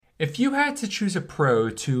If you had to choose a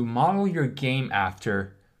pro to model your game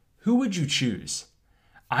after, who would you choose?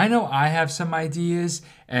 I know I have some ideas,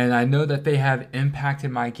 and I know that they have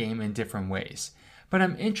impacted my game in different ways, but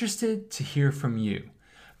I'm interested to hear from you.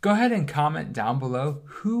 Go ahead and comment down below,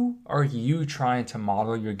 who are you trying to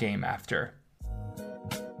model your game after?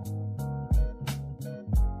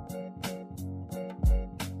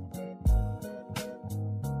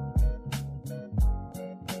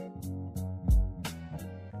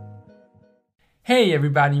 Hey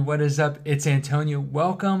everybody, what is up? It's Antonio.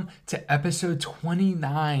 Welcome to episode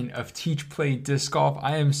 29 of Teach Play Disc Golf.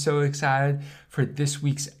 I am so excited for this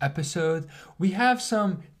week's episode. We have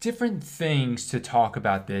some different things to talk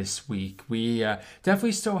about this week. We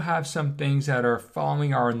definitely still have some things that are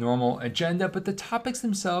following our normal agenda, but the topics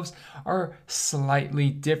themselves are slightly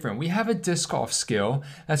different. We have a disc golf skill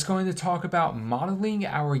that's going to talk about modeling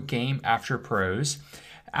our game after pros.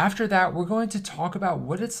 After that, we're going to talk about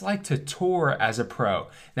what it's like to tour as a pro.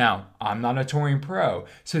 Now, I'm not a touring pro,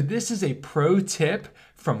 so this is a pro tip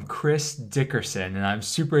from Chris Dickerson, and I'm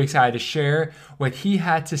super excited to share what he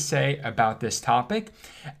had to say about this topic.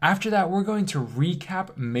 After that, we're going to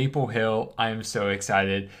recap Maple Hill. I am so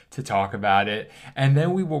excited to talk about it. And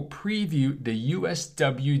then we will preview the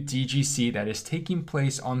USWDGC that is taking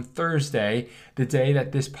place on Thursday, the day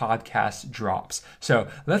that this podcast drops. So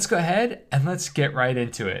let's go ahead and let's get right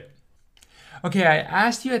into it. Okay, I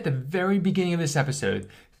asked you at the very beginning of this episode,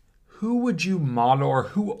 who would you model or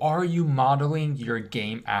who are you modeling your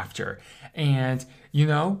game after? And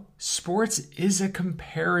sports is a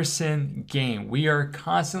comparison game. We are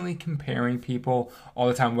constantly comparing people all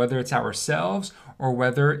the time, whether it's ourselves or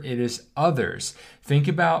whether it is others. Think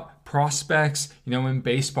about prospects, in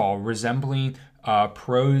baseball resembling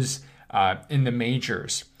pros in the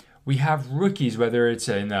majors. We have rookies, whether it's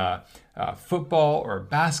in football or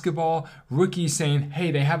basketball, rookies saying,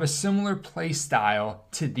 hey, they have a similar play style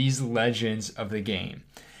to these legends of the game.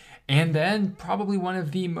 And then probably one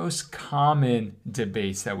of the most common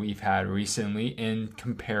debates that we've had recently in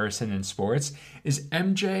comparison in sports is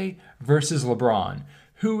MJ versus LeBron.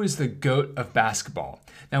 Who is the GOAT of basketball?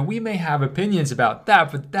 Now, we may have opinions about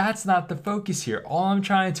that, but that's not the focus here. All I'm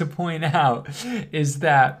trying to point out is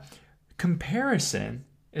that comparison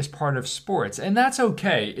is part of sports, and that's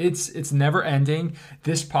okay. It's never ending.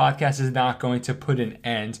 This podcast is not going to put an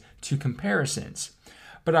end to comparisons.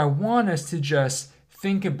 But I want us to just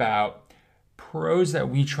think about pros that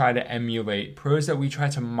we try to emulate, pros that we try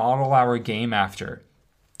to model our game after.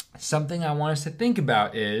 Something I want us to think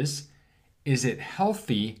about is it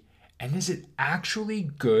healthy and is it actually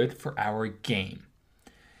good for our game?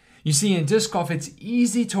 You see, in disc golf, it's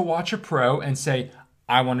easy to watch a pro and say,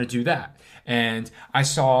 I want to do that. And I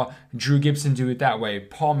saw Drew Gibson do it that way,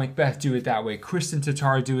 Paul Macbeth do it that way, Kristen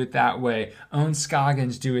Tatar do it that way, Owen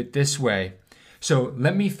Scoggins do it this way. So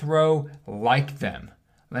let me throw like them.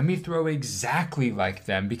 Let me throw exactly like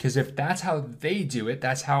them, because if that's how they do it,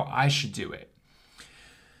 that's how I should do it.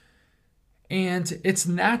 And it's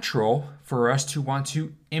natural for us to want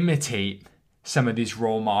to imitate some of these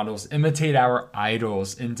role models, imitate our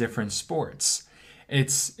idols in different sports.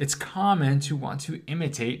 It's common to want to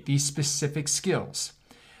imitate these specific skills.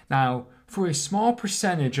 Now, for a small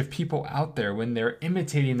percentage of people out there, when they're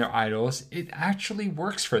imitating their idols, it actually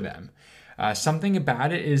works for them. Something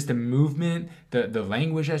about it is the movement, the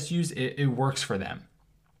language that's used, it works for them.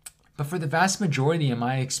 But for the vast majority, in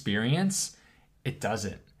my experience, it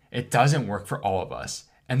doesn't. It doesn't work for all of us.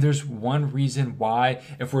 And there's one reason why,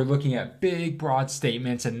 if we're looking at big, broad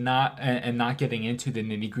statements and not getting into the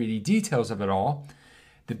nitty-gritty details of it all,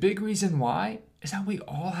 the big reason why is that we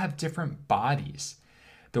all have different bodies.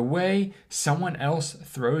 The way someone else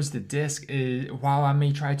throws the disc is, while I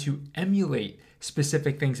may try to emulate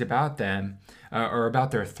specific things about them or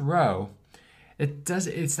about their throw,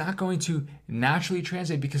 it's not going to naturally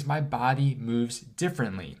translate because my body moves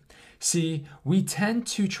differently. See, we tend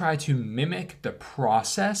to try to mimic the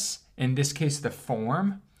process, in this case the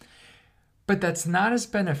form, but that's not as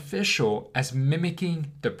beneficial as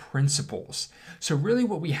mimicking the principles. So really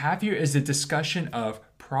what we have here is a discussion of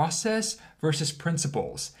process versus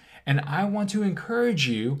principles. And I want to encourage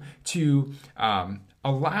you to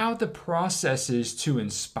allow the processes to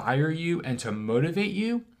inspire you and to motivate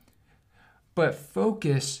you, but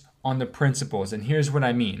focus on the principles. And here's what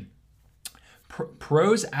I mean.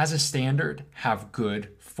 Pros as a standard have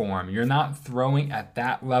good form. You're not throwing at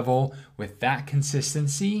that level with that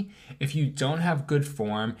consistency if you don't have good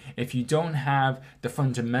form, if you don't have the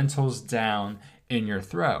fundamentals down in your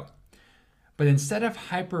throw. But instead of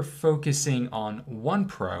hyper focusing on one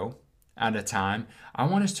pro at a time, I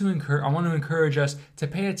want to encourage us to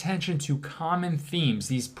pay attention to common themes,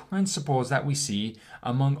 these principles that we see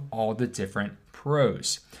among all the different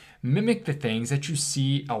pros. Mimic the things that you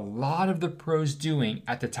see a lot of the pros doing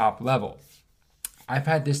at the top level. I've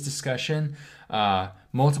had this discussion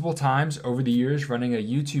multiple times over the years running a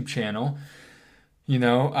YouTube channel.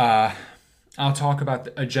 I'll talk about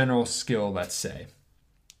a general skill, let's say.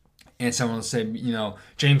 And someone will say,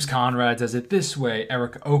 James Conrad does it this way,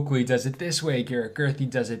 Eric Oakley does it this way, Garrett Gurthie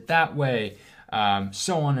does it that way,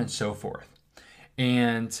 so on and so forth.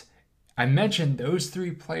 And I mentioned those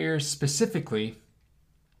three players specifically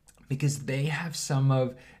because they have some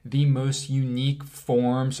of the most unique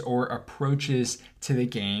forms or approaches to the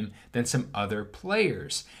game than some other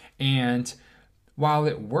players. And while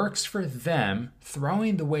it works for them,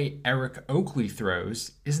 throwing the way Eric Oakley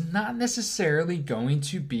throws is not necessarily going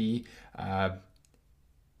to be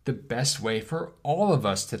the best way for all of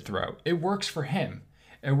us to throw. It works for him.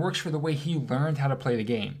 It works for the way he learned how to play the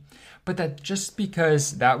game. But that just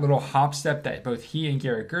because that little hop step that both he and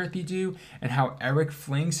Garrett Gurthie do and how Eric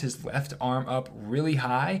flings his left arm up really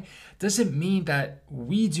high doesn't mean that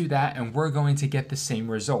we do that and we're going to get the same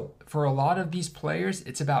result. For a lot of these players,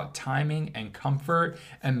 it's about timing and comfort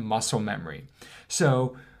and muscle memory.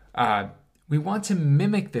 So we want to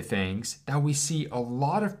mimic the things that we see a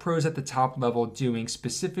lot of pros at the top level doing,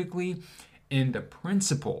 specifically in the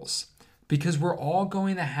principles, because we're all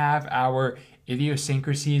going to have our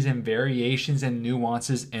idiosyncrasies and variations and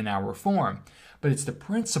nuances in our form, but it's the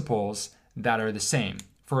principles that are the same.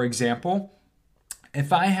 For example,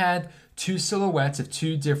 if I had two silhouettes of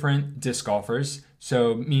two different disc golfers,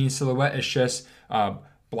 so meaning silhouette is just a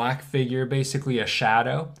black figure, basically a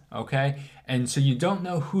shadow, okay? And so you don't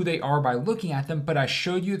know who they are by looking at them, but I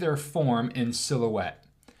showed you their form in silhouette.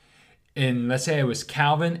 And let's say it was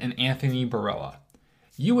Calvin and Anthony Barilla.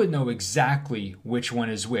 You would know exactly which one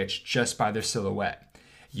is which just by their silhouette.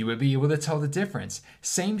 You would be able to tell the difference.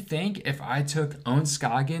 Same thing if I took Owen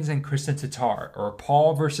Scoggins and Kristen Tatar, or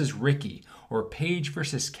Paul versus Ricky, or Paige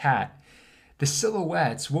versus Kat. The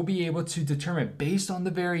silhouettes will be able to determine, based on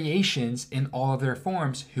the variations in all of their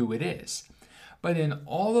forms, who it is. But in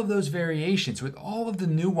all of those variations, with all of the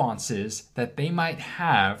nuances that they might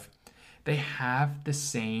have, they have the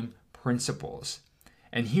same principles.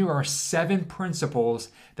 And here are 7 principles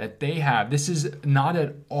that they have. This is not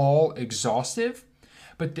at all exhaustive,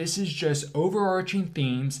 but this is just overarching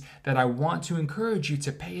themes that I want to encourage you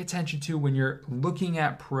to pay attention to when you're looking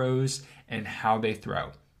at pros and how they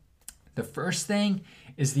throw. The first thing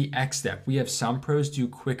is the X step. We have some pros do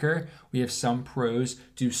quicker. We have some pros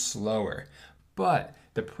do slower. But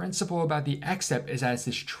the principle about the X step is that it's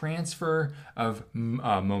this transfer of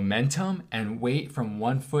momentum and weight from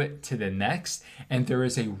one foot to the next, and there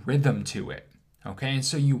is a rhythm to it. Okay, and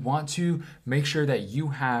so you want to make sure that you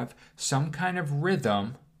have some kind of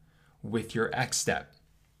rhythm with your X step.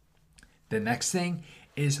 The next thing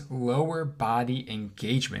is lower body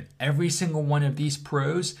engagement. Every single one of these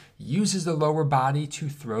pros uses the lower body to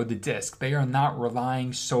throw the disc. They are not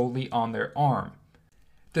relying solely on their arm.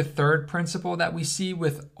 The third principle that we see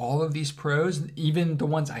with all of these pros, even the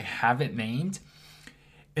ones I haven't named,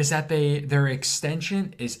 is that their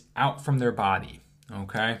extension is out from their body,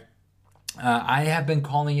 okay? I have been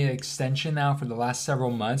calling it extension now for the last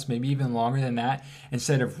several months, maybe even longer than that,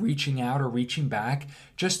 instead of reaching out or reaching back,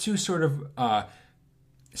 just to sort of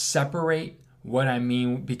separate what I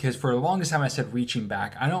mean, because for the longest time I said reaching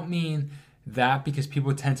back. I don't mean that, because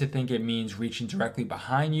people tend to think it means reaching directly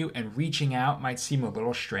behind you, and reaching out might seem a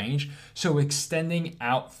little strange. So extending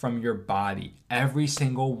out from your body. Every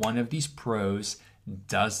single one of these pros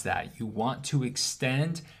does that. You want to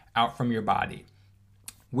extend out from your body.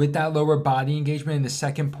 With that lower body engagement in the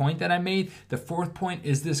second point that I made, the fourth point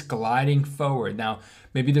is this gliding forward. Now,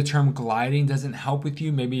 maybe the term gliding doesn't help with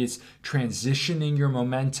you. Maybe it's transitioning your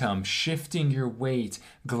momentum, shifting your weight,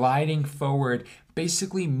 gliding forward,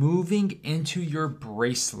 basically moving into your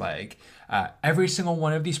brace leg. Every single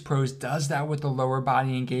one of these pros does that with the lower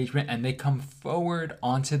body engagement, and they come forward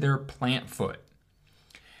onto their plant foot.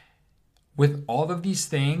 With all of these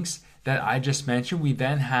things that I just mentioned, we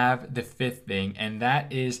then have the fifth thing, and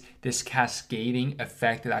that is this cascading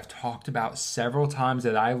effect that I've talked about several times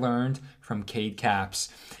that I learned from Cade Caps.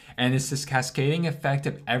 And it's this cascading effect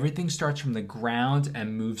of everything starts from the ground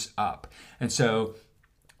and moves up. And so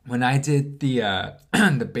when I did the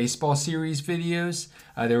the baseball series videos,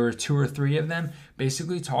 there were 2 or 3 of them,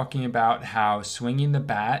 basically talking about how swinging the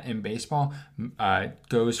bat in baseball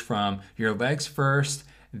goes from your legs first,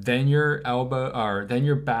 then your elbow, or then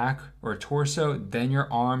your back or torso, then your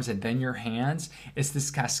arms, and then your hands. It's this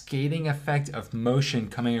cascading effect of motion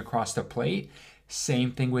coming across the plate.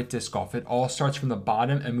 Same thing with disc golf. It all starts from the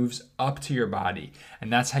bottom and moves up to your body.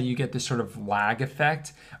 And that's how you get this sort of lag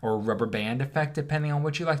effect or rubber band effect, depending on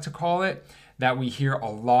what you like to call it, that we hear a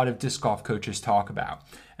lot of disc golf coaches talk about.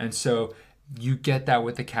 And so you get that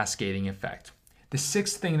with the cascading effect. The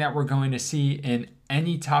sixth thing that we're going to see in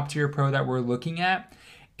any top tier pro that we're looking at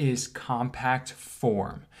is compact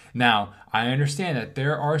form. Now, I understand that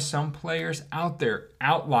there are some players out there,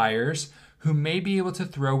 outliers, who may be able to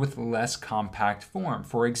throw with less compact form.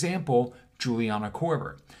 For example, Juliana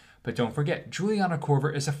Korver. But don't forget, Juliana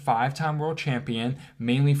Korver is a 5-time world champion,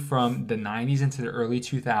 mainly from the 90s into the early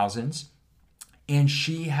 2000s. And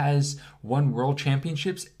she has won world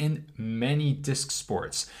championships in many disc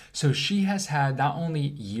sports. So she has had not only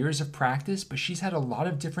years of practice, but she's had a lot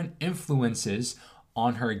of different influences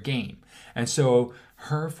on her game. And so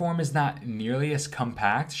her form is not nearly as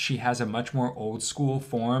compact. She has a much more old school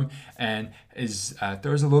form and is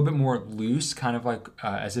throws a little bit more loose, kind of like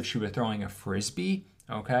as if she were throwing a frisbee,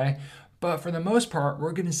 okay? But for the most part,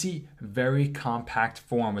 we're going to see very compact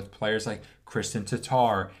form with players like Kristen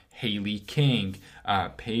Tatar, Haley King,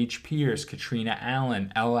 Paige Pierce, Katrina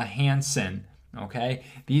Allen, Ella Hansen, okay?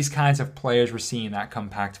 These kinds of players we're seeing that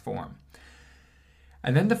compact form.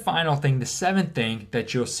 And then the final thing, the seventh thing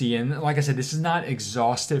that you'll see, and like I said, this is not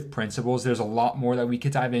exhaustive principles. There's a lot more that we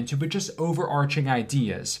could dive into, but just overarching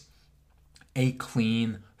ideas. A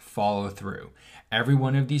clean follow through. Every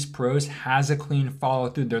one of these pros has a clean follow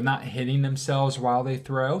through. They're not hitting themselves while they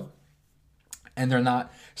throw, and they're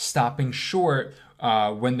not stopping short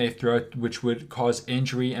when they throw, which would cause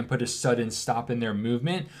injury and put a sudden stop in their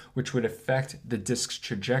movement, which would affect the disc's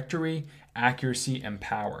trajectory, accuracy, and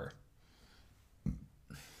power.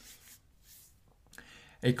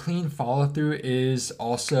 A clean follow through is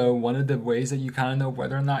also one of the ways that you kind of know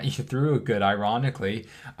whether or not you threw it good, ironically.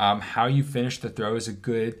 How you finish the throw is a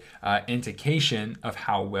good indication of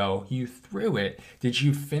how well you threw it. Did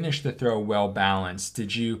you finish the throw well balanced?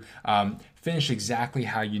 Did you finish exactly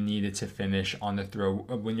how you needed to finish on the throw?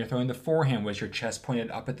 When you're throwing the forehand, was your chest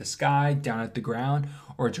pointed up at the sky, down at the ground,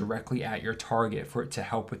 or directly at your target for it to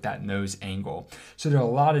help with that nose angle? So there are a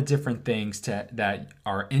lot of different things that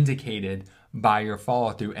are indicated by your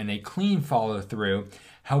follow through, and a clean follow through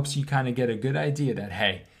helps you kind of get a good idea that,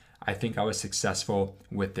 hey, I think I was successful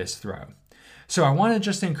with this throw. So I want to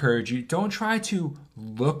just encourage you, don't try to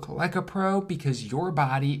look like a pro, because your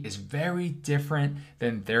body is very different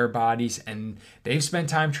than their bodies, and they've spent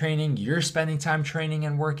time training, you're spending time training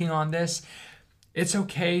and working on this. It's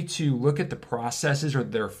okay to look at the processes or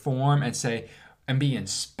their form and say, and be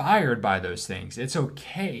inspired by those things. It's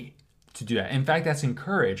okay to do that. In fact, that's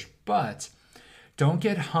encouraged, but don't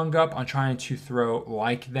get hung up on trying to throw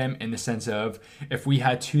like them, in the sense of, if we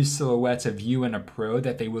had two silhouettes of you and a pro,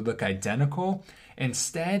 that they would look identical.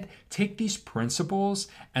 Instead, take these principles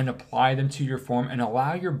and apply them to your form and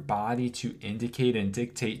allow your body to indicate and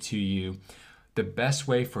dictate to you the best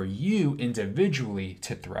way for you individually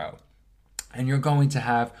to throw. And you're going to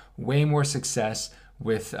have way more success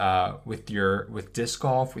with disc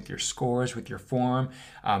golf, with your scores, with your form,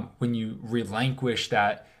 when you relinquish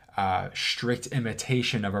that strict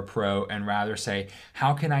imitation of a pro and rather say,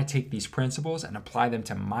 how can I take these principles and apply them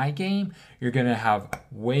to my game? You're going to have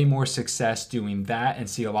way more success doing that and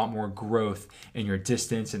see a lot more growth in your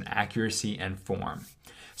distance and accuracy and form.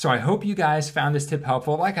 So I hope you guys found this tip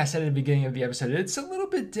helpful. Like I said at the beginning of the episode, it's a little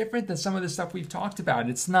bit different than some of the stuff we've talked about.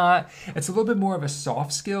 It's a little bit more of a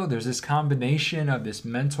soft skill. There's this combination of this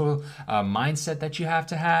mental mindset that you have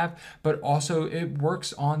to have, but also it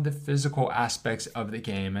works on the physical aspects of the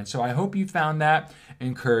game. And so I hope you found that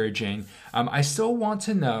encouraging. I still want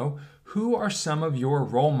to know, who are some of your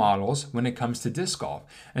role models when it comes to disc golf?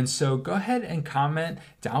 And so go ahead and comment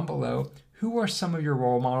down below. Who are some of your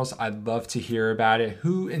role models? I'd love to hear about it.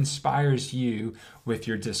 Who inspires you with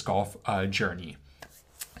your disc golf journey?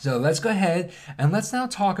 So let's go ahead and let's now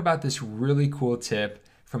talk about this really cool tip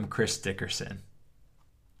from Chris Dickerson.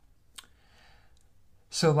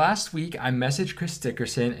 So last week I messaged Chris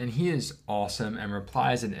Dickerson, and he is awesome and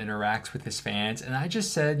replies and interacts with his fans. And I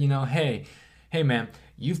just said, hey man,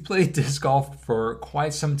 you've played disc golf for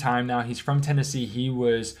quite some time now. He's from Tennessee. He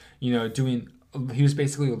was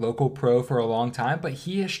basically a local pro for a long time, but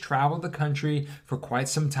he has traveled the country for quite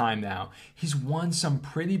some time now. He's won some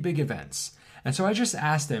pretty big events. And so I just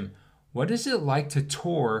asked him, what is it like to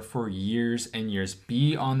tour for years and years,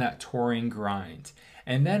 be on that touring grind?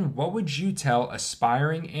 And then what would you tell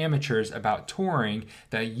aspiring amateurs about touring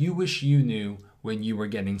that you wish you knew when you were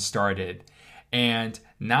getting started? And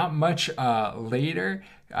not much later,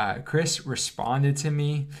 Chris responded to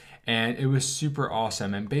me, and it was super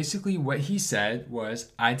awesome. And basically, what he said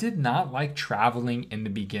was, I did not like traveling in the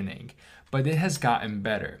beginning, but it has gotten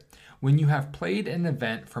better. When you have played an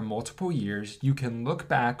event for multiple years, you can look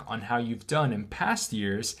back on how you've done in past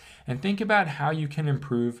years and think about how you can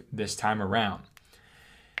improve this time around.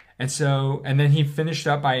 And then he finished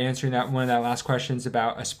up by answering one of that last questions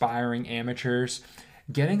about aspiring amateurs.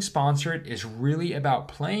 Getting sponsored is really about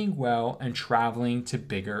playing well and traveling to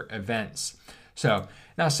bigger events. So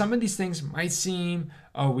now some of these things might seem,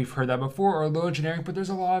 oh, we've heard that before, or a little generic, but there's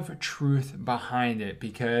a lot of truth behind it,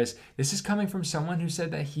 because this is coming from someone who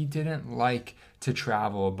said that he didn't like to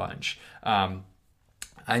travel a bunch.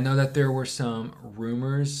 I know that there were some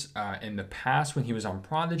rumors in the past when he was on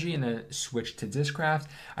Prodigy and then switched to Discraft.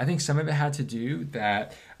 I think some of it had to do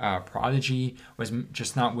that Prodigy was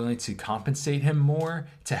just not willing to compensate him more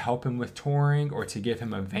to help him with touring or to give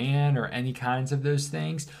him a van or any kinds of those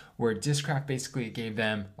things, where Discraft basically gave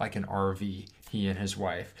them like an RV, he and his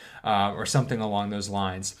wife, or something along those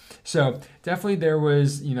lines. So definitely there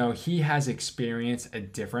was, he has experienced a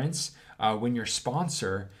difference when your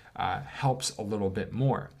sponsor helps a little bit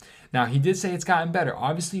more. Now, he did say it's gotten better.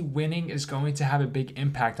 Obviously, winning is going to have a big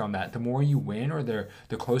impact on that. The more you win, or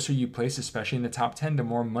the closer you place, especially in the top 10, the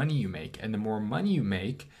more money you make. And the more money you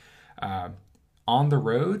make on the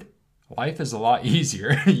road, life is a lot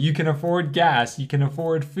easier. You can afford gas, you can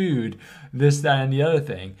afford food, this, that, and the other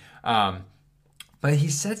thing. But he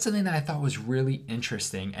said something that I thought was really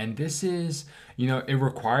interesting. And this is, it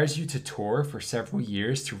requires you to tour for several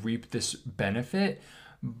years to reap this benefit,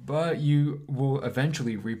 but you will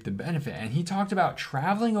eventually reap the benefit. And he talked about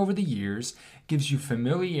traveling over the years gives you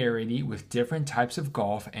familiarity with different types of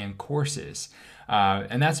golf and courses.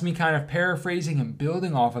 And that's me kind of paraphrasing and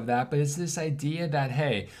building off of that, but it's this idea that,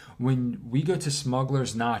 hey, when we go to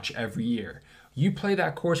Smuggler's Notch every year, you play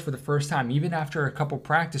that course for the first time, even after a couple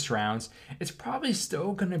practice rounds, it's probably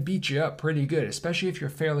still going to beat you up pretty good, especially if you're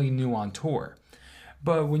fairly new on tour.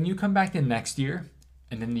 But when you come back the next year,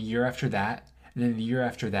 and then the year after that, and then the year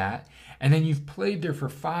after that, and then you've played there for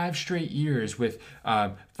 5 straight years with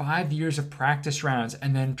 5 years of practice rounds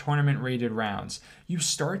and then tournament rated rounds, you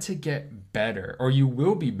start to get better, or you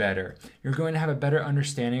will be better. You're going to have a better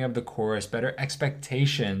understanding of the course, better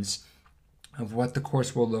expectations of what the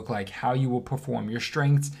course will look like, how you will perform, your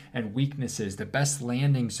strengths and weaknesses, the best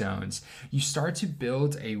landing zones. You start to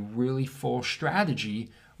build a really full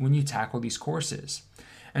strategy when you tackle these courses.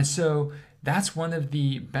 And so that's one of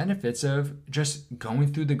the benefits of just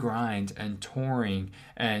going through the grind and touring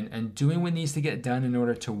and doing what needs to get done in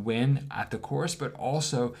order to win at the course, but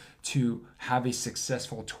also to have a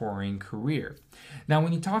successful touring career. Now,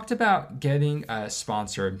 when you talked about getting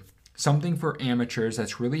sponsored, something for amateurs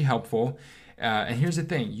that's really helpful, and here's the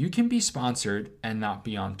thing, you can be sponsored and not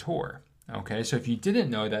be on tour. Okay, so if you didn't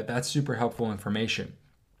know that, that's super helpful information.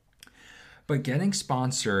 But getting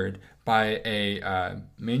sponsored by a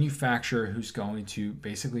manufacturer who's going to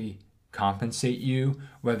basically compensate you,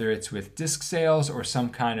 whether it's with disc sales or some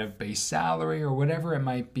kind of base salary or whatever it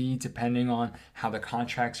might be, depending on how the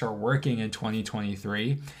contracts are working in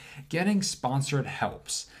 2023, getting sponsored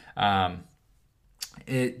helps.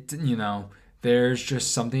 There's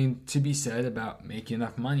just something to be said about making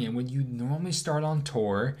enough money. And when you normally start on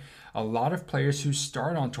tour, a lot of players who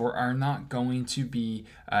start on tour are not going to be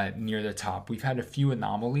near the top. We've had a few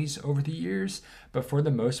anomalies over the years, but for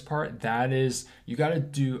the most part, that is, you got to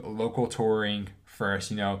do local touring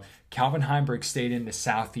first. Calvin Heimberg stayed in the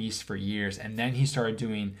Southeast for years, and then he started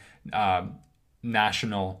doing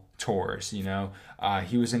national tours.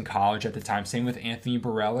 He was in college at the time. Same with Anthony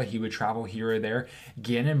Barella. He would travel here or there.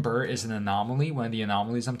 Gannon Buhr is an anomaly, one of the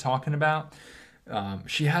anomalies I'm talking about.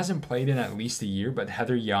 She hasn't played in at least a year, but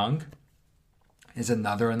Heather Young is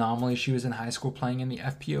another anomaly. She was in high school playing in the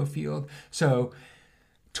FPO field. So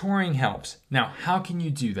touring helps. Now, how can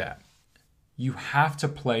you do that? You have to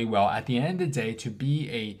play well. At the end of the day, to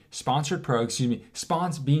be a sponsored pro,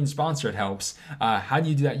 being sponsored helps. How do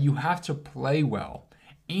you do that? You have to play well.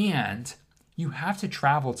 And you have to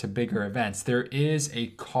travel to bigger events. There is a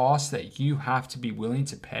cost that you have to be willing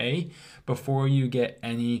to pay before you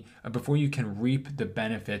can reap the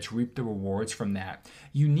benefits, reap the rewards from that.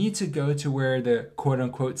 You need to go to where the quote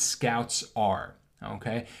unquote scouts are.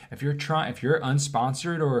 Okay, if you're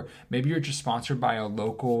unsponsored, or maybe you're just sponsored by a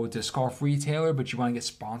local disc golf retailer, but you want to get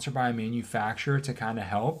sponsored by a manufacturer to kind of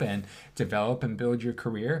help and develop and build your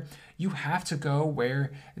career, you have to go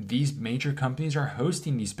where these major companies are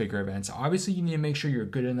hosting these bigger events. Obviously, you need to make sure you're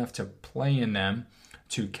good enough to play in them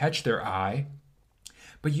to catch their eye,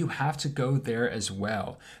 but you have to go there as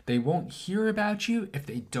well. They won't hear about you if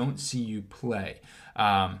they don't see you play.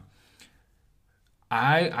 I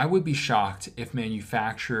would be shocked if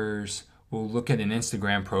manufacturers will look at an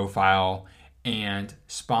Instagram profile and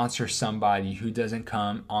sponsor somebody who doesn't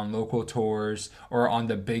come on local tours or on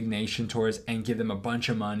the big nation tours and give them a bunch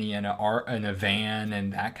of money and a van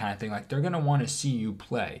and that kind of thing. Like, they're going to want to see you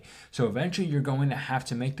play. So eventually you're going to have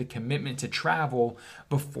to make the commitment to travel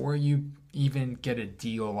before you even get a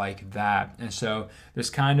deal like that. And so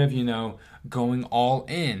there's kind of, going all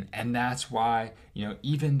in. And that's why,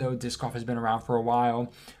 even though disc golf has been around for a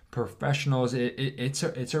while, professionals, it's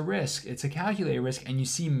a risk. It's a calculated risk, and you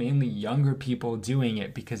see mainly younger people doing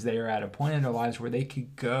it because they are at a point in their lives where they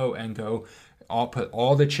could go put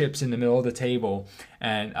all the chips in the middle of the table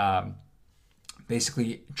and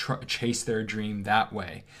basically chase their dream that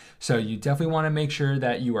way. So you definitely want to make sure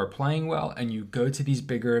that you are playing well and you go to these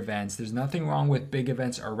bigger events. There's nothing wrong with big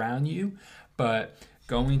events around you, but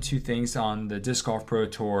going to things on the Disc Golf Pro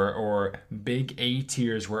Tour or big A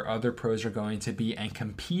tiers where other pros are going to be and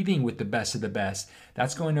competing with the best of the best,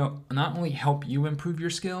 that's going to not only help you improve your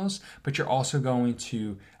skills, but you're also going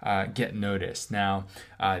to get noticed. Now,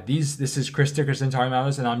 this is Chris Dickerson talking about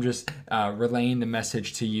this, and I'm just relaying the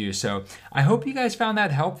message to you. So I hope you guys found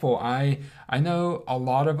that helpful. I know a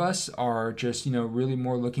lot of us are just, really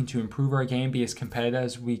more looking to improve our game, be as competitive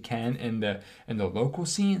as we can in the local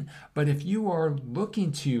scene. But if you are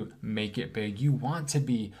looking to make it big, you want to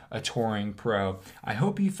be a touring pro, I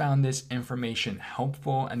hope you found this information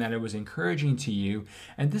helpful and that it was encouraging to you.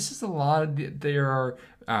 And this is there are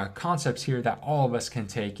concepts here that all of us can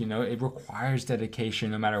take. It requires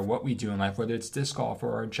dedication no matter what we do in life, whether it's disc golf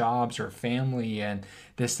or our jobs or family and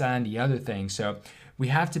this, that, and the other thing. So we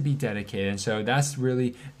have to be dedicated. And so that's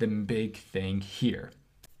really the big thing here.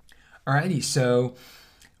 Alrighty, so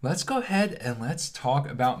let's go ahead and let's talk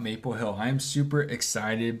about Maple Hill. I am super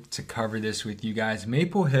excited to cover this with you guys.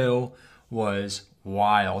 Maple Hill was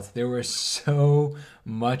wild. There was so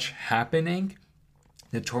much happening.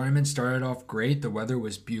 The tournament started off great. The weather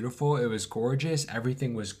was beautiful. It was gorgeous.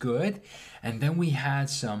 Everything was good. And then we had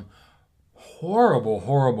some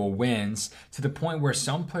horrible winds to the point where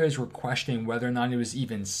some players were questioning whether or not it was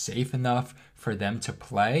even safe enough for them to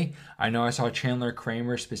play. I know I saw Chandler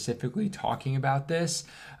Kramer specifically talking about this.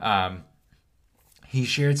 He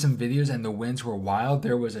shared some videos and the winds were wild.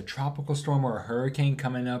 There was a tropical storm or a hurricane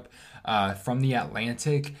coming up from the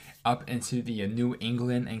Atlantic up into the New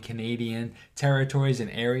England and Canadian territories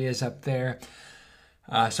and areas up there.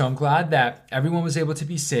 So I'm glad that everyone was able to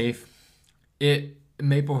be safe.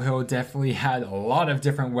 Maple Hill definitely had a lot of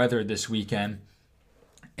different weather this weekend.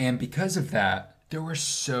 And because of that, there were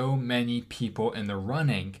so many people in the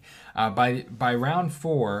running. By round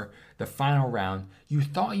 4, the final round, you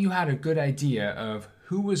thought you had a good idea of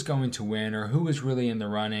who was going to win or who was really in the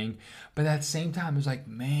running. But at the same time, it was like,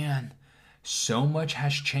 man, so much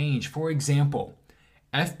has changed. For example,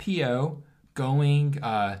 FPO going,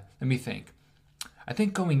 let me think. I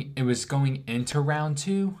think it was going into round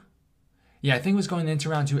 2. Yeah, I think it was going into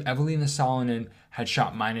round 2. Evelina Salonen had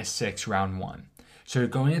shot -6 round 1. So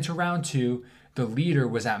going into round 2, the leader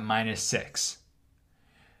was at -6.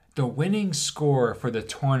 The winning score for the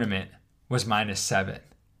tournament was -7.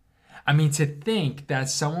 I mean, to think that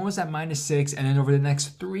someone was at -6 and then over the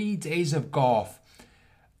next 3 days of golf,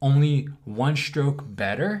 only one stroke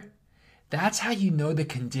better, that's how you know the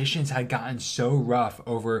conditions had gotten so rough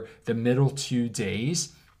over the middle 2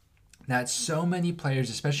 days that so many players,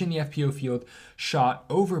 especially in the FPO field, shot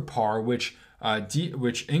over par, which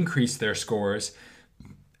increased their scores.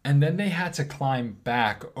 And then they had to climb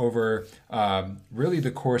back over really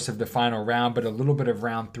the course of the final round, but a little bit of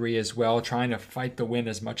round 3 as well, trying to fight the win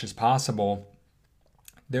as much as possible.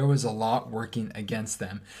 There was a lot working against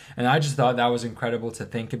them. And I just thought that was incredible to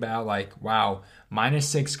think about. Like, wow,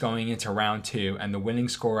 -6 going into round 2, and the winning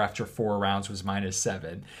score after 4 rounds was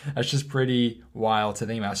 -7. That's just pretty wild to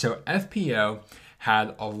think about. So FPO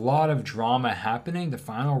had a lot of drama happening. The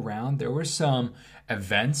final round, there were some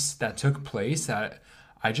events that took place that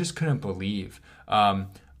I just couldn't believe.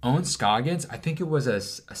 Owen Scoggins, I think it was a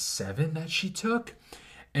 7 that she took.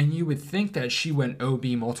 And you would think that she went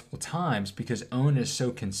OB multiple times because Owen is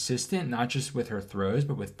so consistent, not just with her throws,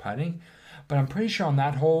 but with putting. But I'm pretty sure on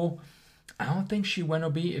that hole, I don't think she went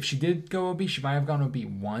OB. If she did go OB, she might have gone OB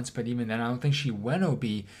once, but even then, I don't think she went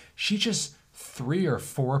OB. She just 3 or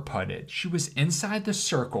 4 putted. She was inside the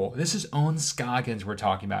circle. This is Owen Scoggins we're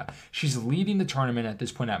talking about. She's leading the tournament at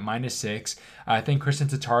this point at -6. I think Kristen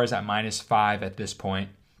Tatar is at -5 at this point.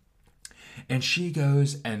 And she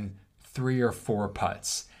goes and 3 or 4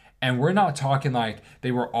 putts. And we're not talking like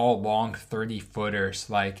they were all long 30-footers,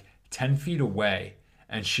 like 10 feet away.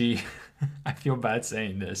 And she, I feel bad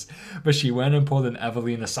saying this, but she went and pulled an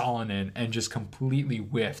Evelina Salonen and just completely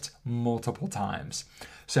whiffed multiple times.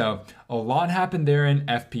 So a lot happened there in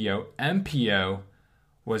FPO. MPO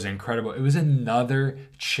was incredible. It was another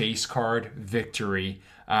chase card victory.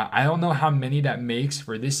 I don't know how many that makes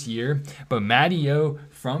for this year, but Matty O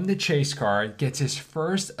from the chase card gets his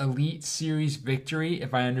first Elite Series victory,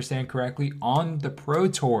 if I understand correctly, on the Pro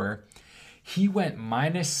Tour. He went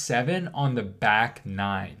 -7 on the back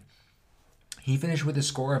 9. He finished with a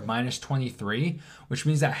score of -23, which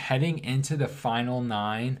means that heading into the final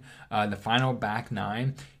 9, the final back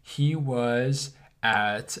 9, he was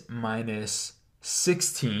at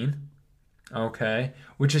 -16. Okay,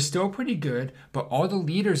 which is still pretty good, but all the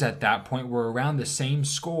leaders at that point were around the same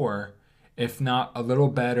score, if not a little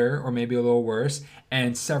better or maybe a little worse,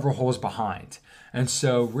 and several holes behind. And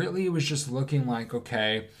so really it was just looking like,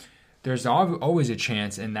 okay, there's always a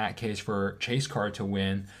chance in that case for chase card to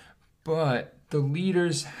win, but the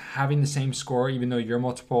leaders having the same score, even though you're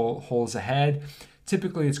multiple holes ahead,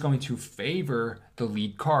 typically it's going to favor the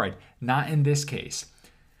lead card. Not in this case.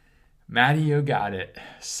 Matty O got it.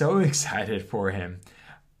 So excited for him.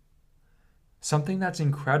 Something that's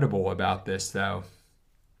incredible about this, though,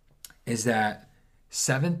 is that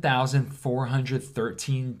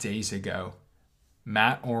 7,413 days ago,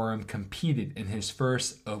 Matt Oram competed in his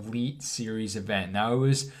first Elite Series event. Now, it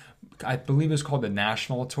was, I believe it was called the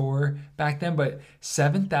National Tour back then, but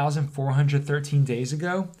 7,413 days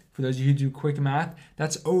ago, for those of you who do quick math,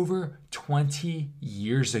 that's over 20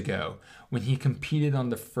 years ago when he competed on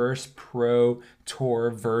the first Pro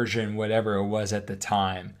Tour version, whatever it was at the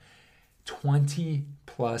time. 20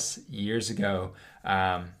 plus years ago.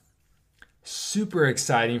 Super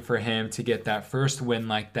exciting for him to get that first win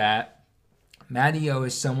like that. Matty O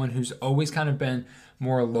is someone who's always kind of been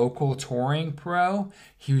more local touring pro.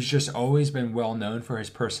 He's just always been well known for his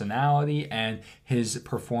personality and his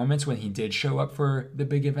performance when he did show up for the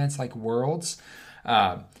big events like Worlds.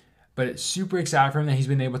 But it's super excited for him that he's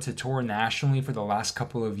been able to tour nationally for the last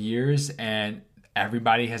couple of years, and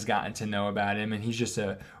everybody has gotten to know about him, and he's just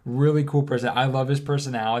a really cool person. I love his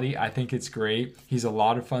personality. I think it's great. He's a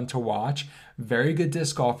lot of fun to watch. Very good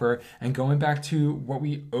disc golfer. And going back to what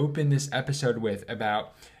we opened this episode with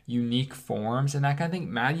about unique forms and that kind of thing,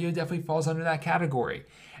 Matty O definitely falls under that category.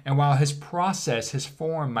 And while his process, his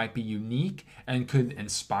form might be unique and could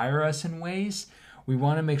inspire us in ways, we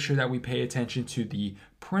want to make sure that we pay attention to the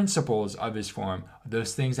principles of his form,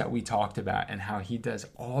 those things that we talked about, and how he does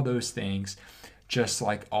all those things just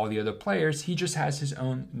like all the other players. He just has his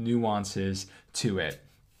own nuances to it.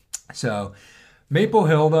 So Maple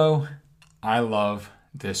Hill, though, I love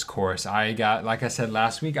this course. Like I said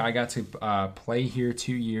last week, I got to play here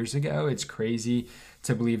 2 years ago. It's crazy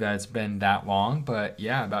to believe that it's been that long, but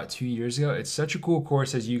yeah, about 2 years ago. It's such a cool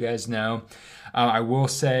course, as you guys know. I will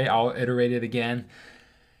say, I'll iterate it again.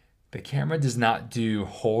 The camera does not do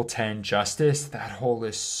hole 10 justice. That hole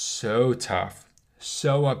is so tough,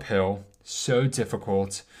 so uphill, so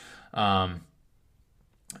difficult.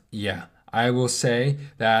 Yeah, I will say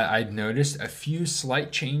that I've noticed a few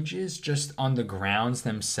slight changes just on the grounds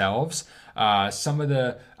themselves. A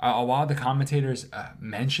lot of the commentators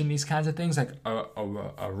mention these kinds of things, like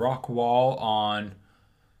a rock wall on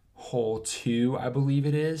hole 2, I believe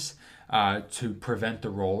it is, to prevent the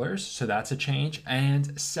rollers. So that's a change.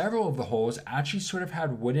 And several of the holes actually sort of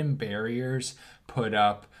had wooden barriers put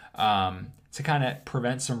up to kind of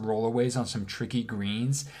prevent some rollaways on some tricky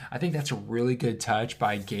greens. I think that's a really good touch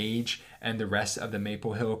by Gage and the rest of the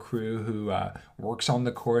Maple Hill crew who works on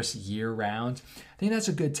the course year round. I think that's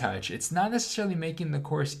a good touch. It's not necessarily making the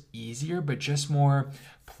course easier, but just more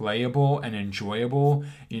playable and enjoyable.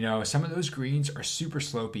 You know, some of those greens are super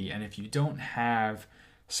slopey, and if you don't have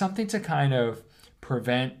something to kind of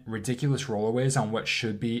prevent ridiculous rollaways on what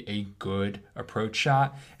should be a good approach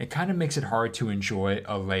shot, it kind of makes it hard to enjoy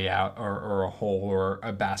a layout or a hole or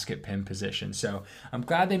a basket pin position. So I'm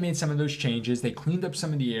glad they made some of those changes. They cleaned up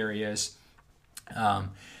some of the areas.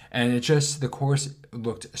 And the course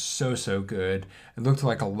looked so good. It looked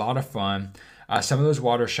like a lot of fun. Some of those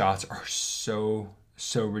water shots are so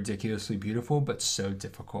ridiculously beautiful, but so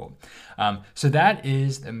difficult. So that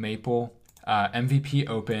is the Maple MVP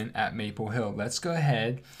Open at Maple Hill. Let's go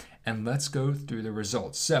ahead and let's go through the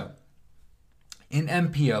results. So in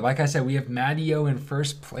MPO, like I said, we have Matty O in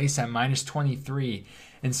first place at -23.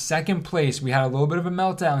 In second place, we had a little bit of a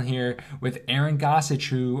meltdown here with Aaron Gossage,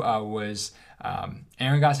 who was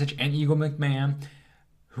Aaron Gossage and Eagle McMahon,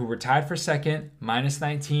 who were tied for second, minus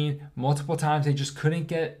 19. Multiple times they just couldn't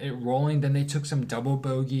get it rolling. Then they took some double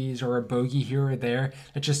bogeys or a bogey here or there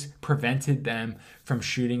that just prevented them from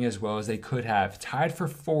shooting as well as they could have. Tied for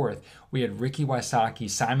fourth, we had Ricky Wysocki,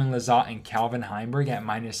 Simon Lizotte, and Calvin Heimberg at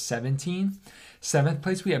minus 17. Seventh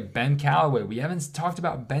place, we have Ben Callaway. We haven't talked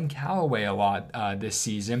about Ben Callaway a lot this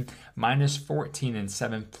season. Minus 14 in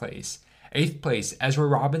seventh place. Eighth place, Ezra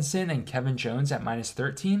Robinson and Kevin Jones at minus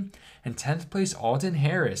 13. And 10th place, Alden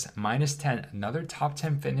Harris, minus 10. Another top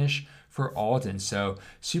 10 finish for Alden. So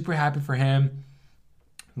super happy for him.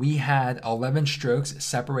 We had 11 strokes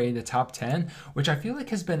separating the top 10, which I feel like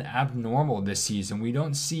has been abnormal this season. We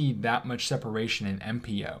don't see that much separation in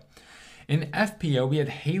MPO. In FPO, we had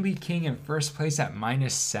Haley King in first place at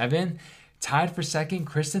minus 7. Tied for second,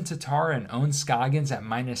 Kristen Tatar and Owen Scoggins at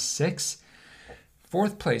minus 6.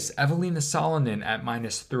 Fourth place, Evelina Solonen at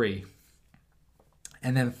minus 3.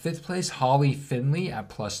 And then fifth place, Holly Finley at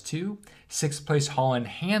plus 2. Sixth place, Holland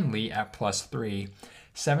Hanley at plus 3.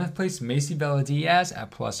 Seventh place, Macy Bella Diaz at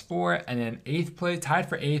plus 4. And then eighth place, tied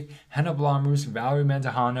for eighth, Henna Blomroos, Valerie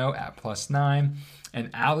Mendijano at plus 9. And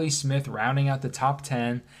Allie Smith rounding out the top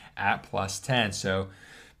 10 at plus 10. So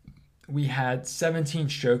we had 17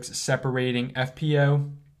 strokes separating FPO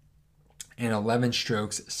and 11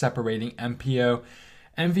 strokes separating MPO.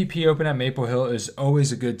 MVP Open at Maple Hill is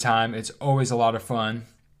always a good time. It's always a lot of fun.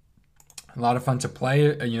 A lot of fun to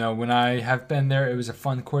play. You know, when I have been there, it was a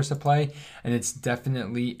fun course to play, and it's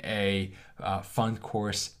definitely a fun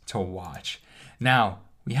course to watch. Now,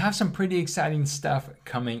 we have some pretty exciting stuff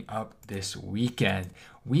coming up this weekend.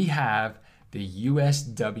 We have the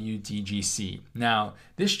USWDGC. Now,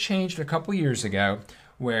 this changed a couple years ago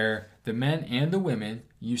where the men and the women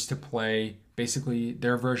used to play basically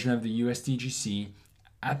their version of the USDGC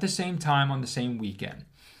at the same time on the same weekend.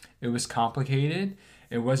 It was complicated.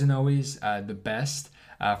 It wasn't always the best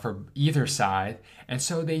for either side. And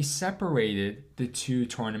so they separated the two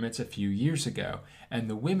tournaments a few years ago. And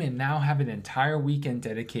the women now have an entire weekend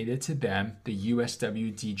dedicated to them, the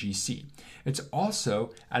USWDGC. It's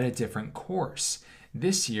also at a different course.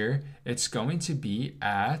 This year, it's going to be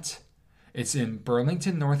it's in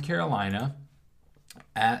Burlington, North Carolina,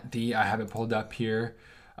 at the, I have it pulled up here,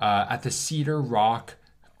 at the Cedar Rock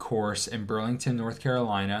course in Burlington, North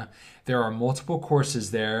Carolina. There are multiple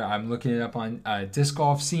courses there. I'm looking it up on Disc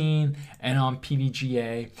Golf Scene and on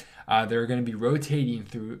PDGA. They're going to be rotating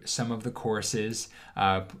through some of the courses,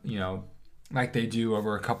 like they do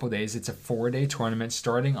over a couple days. It's a 4-day tournament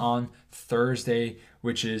starting on Thursday,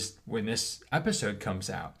 which is when this episode comes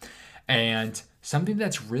out. And something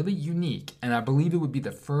that's really unique, and I believe it would be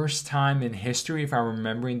the first time in history, if I'm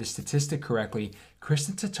remembering the statistic correctly,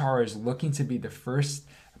 Kristen Tatar is looking to be the first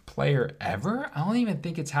player ever. I don't even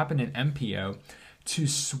think it's happened in MPO to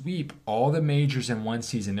sweep all the majors in one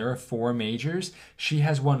season. There are 4 majors. She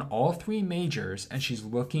has won all 3 majors, and she's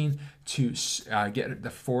looking to get the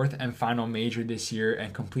 4th and final major this year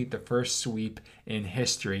and complete the first sweep in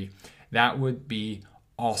history. That would be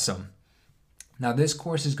awesome. Now, this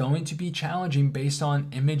course is going to be challenging based on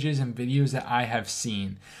images and videos that I have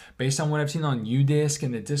seen. Based on what I've seen on UDisc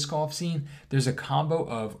and the disc golf scene, there's a combo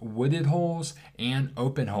of wooded holes and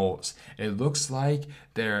open holes. It looks like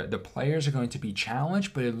the players are going to be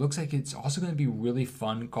challenged, but it looks like it's also going to be really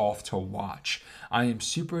fun golf to watch. I am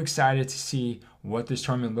super excited to see what this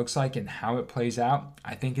tournament looks like and how it plays out.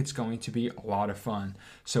 I think it's going to be a lot of fun.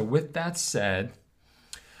 So with that said,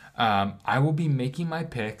 I will be making my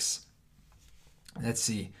picks. Let's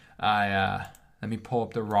see. Let me pull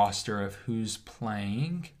up the roster of who's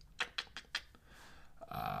playing.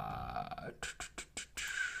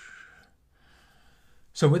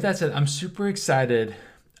 So with that said, I'm super excited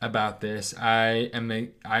about this. I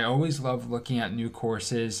always love looking at new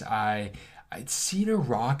courses. Cedar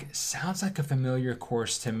Rock sounds like a familiar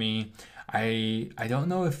course to me. I don't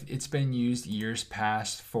know if it's been used years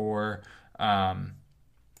past for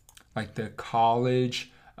like the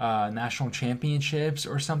college national championships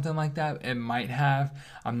or something like that. It might have.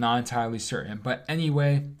 I'm not entirely certain. But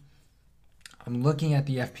anyway, I'm looking at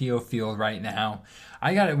the FPO field right now.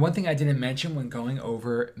 I got it. One thing I didn't mention when going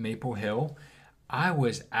over Maple Hill, I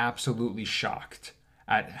was absolutely shocked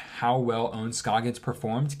at how well Owen Scoggins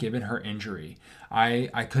performed given her injury.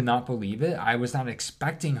 I could not believe it. I was not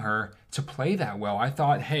expecting her to play that well. I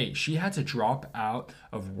thought, hey, she had to drop out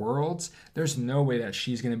of Worlds. There's no way that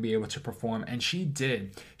she's going to be able to perform, and she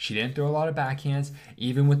did. She didn't throw a lot of backhands.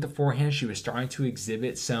 Even with the forehand, she was starting to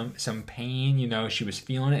exhibit some pain. You know, she was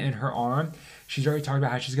feeling it in her arm. She's already talked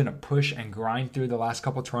about how she's going to push and grind through the last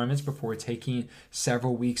couple tournaments before taking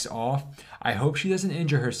several weeks off. I hope she doesn't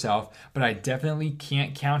injure herself, but I definitely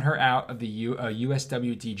can't count her out of the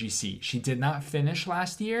USW DGC. She did not finish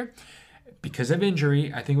last year because of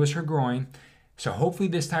injury. I think it was her groin. So hopefully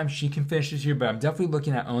this time she can finish this year, but I'm definitely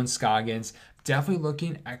looking at Ohn Scoggins, definitely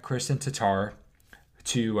looking at Kristin Tattar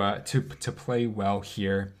to play well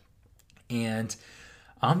here. And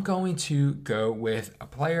I'm going to go with a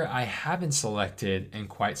player I haven't selected in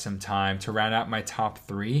quite some time to round out my top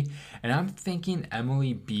 3, and I'm thinking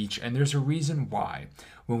Emily Beach, and there's a reason why.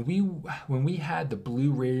 When we had the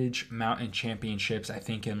Blue Ridge Mountain Championships, I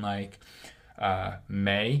think in May,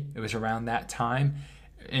 it was around that time,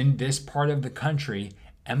 in this part of the country,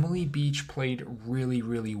 Emily Beach played really,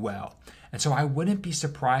 really well. And so I wouldn't be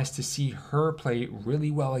surprised to see her play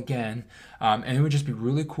really well again. And it would just be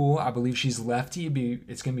really cool. I believe she's lefty.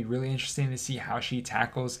 It's going to be really interesting to see how she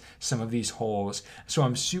tackles some of these holes. So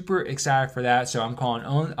I'm super excited for that. So I'm calling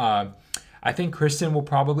on. I think Kristin will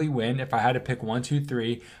probably win if I had to pick 1, 2,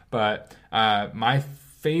 3. But my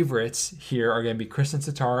favorites here are going to be Kristin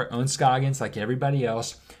Tattar, Ohn Scoggins, like everybody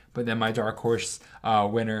else. But then my dark horse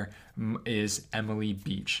winner is Emily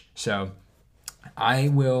Beach. So I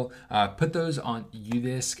will put those on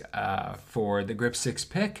UDisc for the Grip 6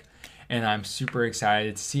 pick, and I'm super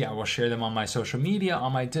excited to see. I will share them on my social media,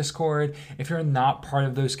 on my Discord. If you're not part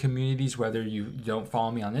of those communities, whether you don't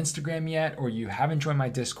follow me on Instagram yet or you haven't joined my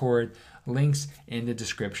Discord, links in the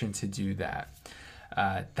description to do that.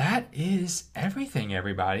 That is everything,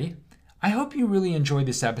 everybody. I hope you really enjoyed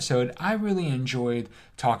this episode. I really enjoyed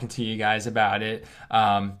talking to you guys about it.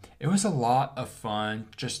 It was a lot of fun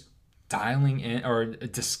just dialing in or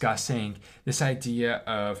discussing this idea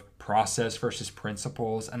of process versus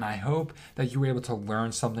principles, and I hope that you were able to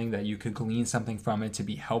learn something, that you could glean something from it to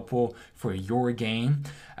be helpful for your game.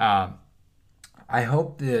 I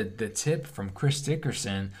hope the tip from Chris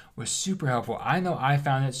Dickerson was super helpful. I know I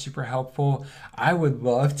found it super helpful. I would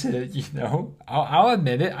love to, I'll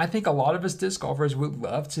admit it, I think a lot of us disc golfers would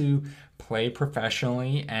love to play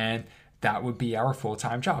professionally, and that would be our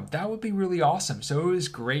full-time job. That would be really awesome. So it was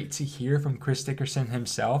great to hear from Chris Dickerson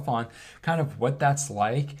himself on kind of what that's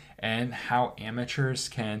like and how amateurs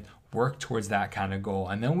can work towards that kind of goal.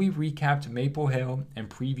 And then we recapped Maple Hill and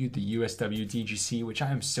previewed the USW DGC, which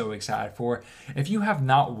I am so excited for. If you have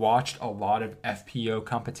not watched a lot of FPO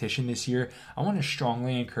competition this year, I want to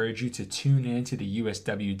strongly encourage you to tune in to the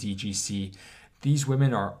USW DGC. These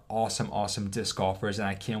women are awesome disc golfers, and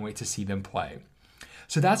I can't wait to see them play.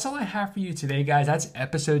 So that's all I have for you today, guys. That's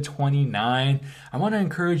episode 29. I want to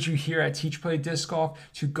encourage you here at Teach Play Disc Golf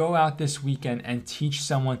to go out this weekend and teach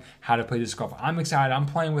someone how to play disc golf. I'm excited. I'm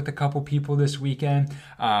playing with a couple people this weekend.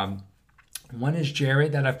 One is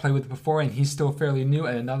Jared that I've played with before, and he's still fairly new.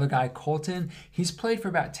 And another guy, Colton, he's played for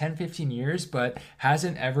about 10, 15 years, but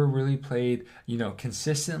hasn't ever really played,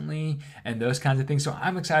 consistently and those kinds of things. So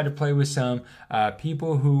I'm excited to play with some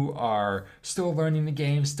people who are still learning the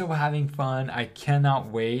game, still having fun. I cannot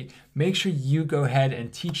wait. Make sure you go ahead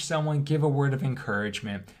and teach someone, give a word of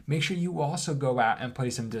encouragement. Make sure you also go out and play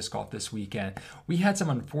some disc golf this weekend. We had some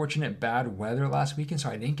unfortunate bad weather last weekend, so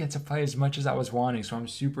I didn't get to play as much as I was wanting, so I'm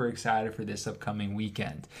super excited for this upcoming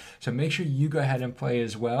weekend. So make sure you go ahead and play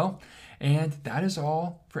as well. And that is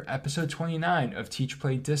all for episode 29 of Teach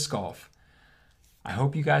Play Disc Golf. I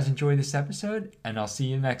hope you guys enjoyed this episode, and I'll see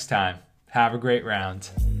you next time. Have a great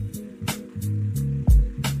round.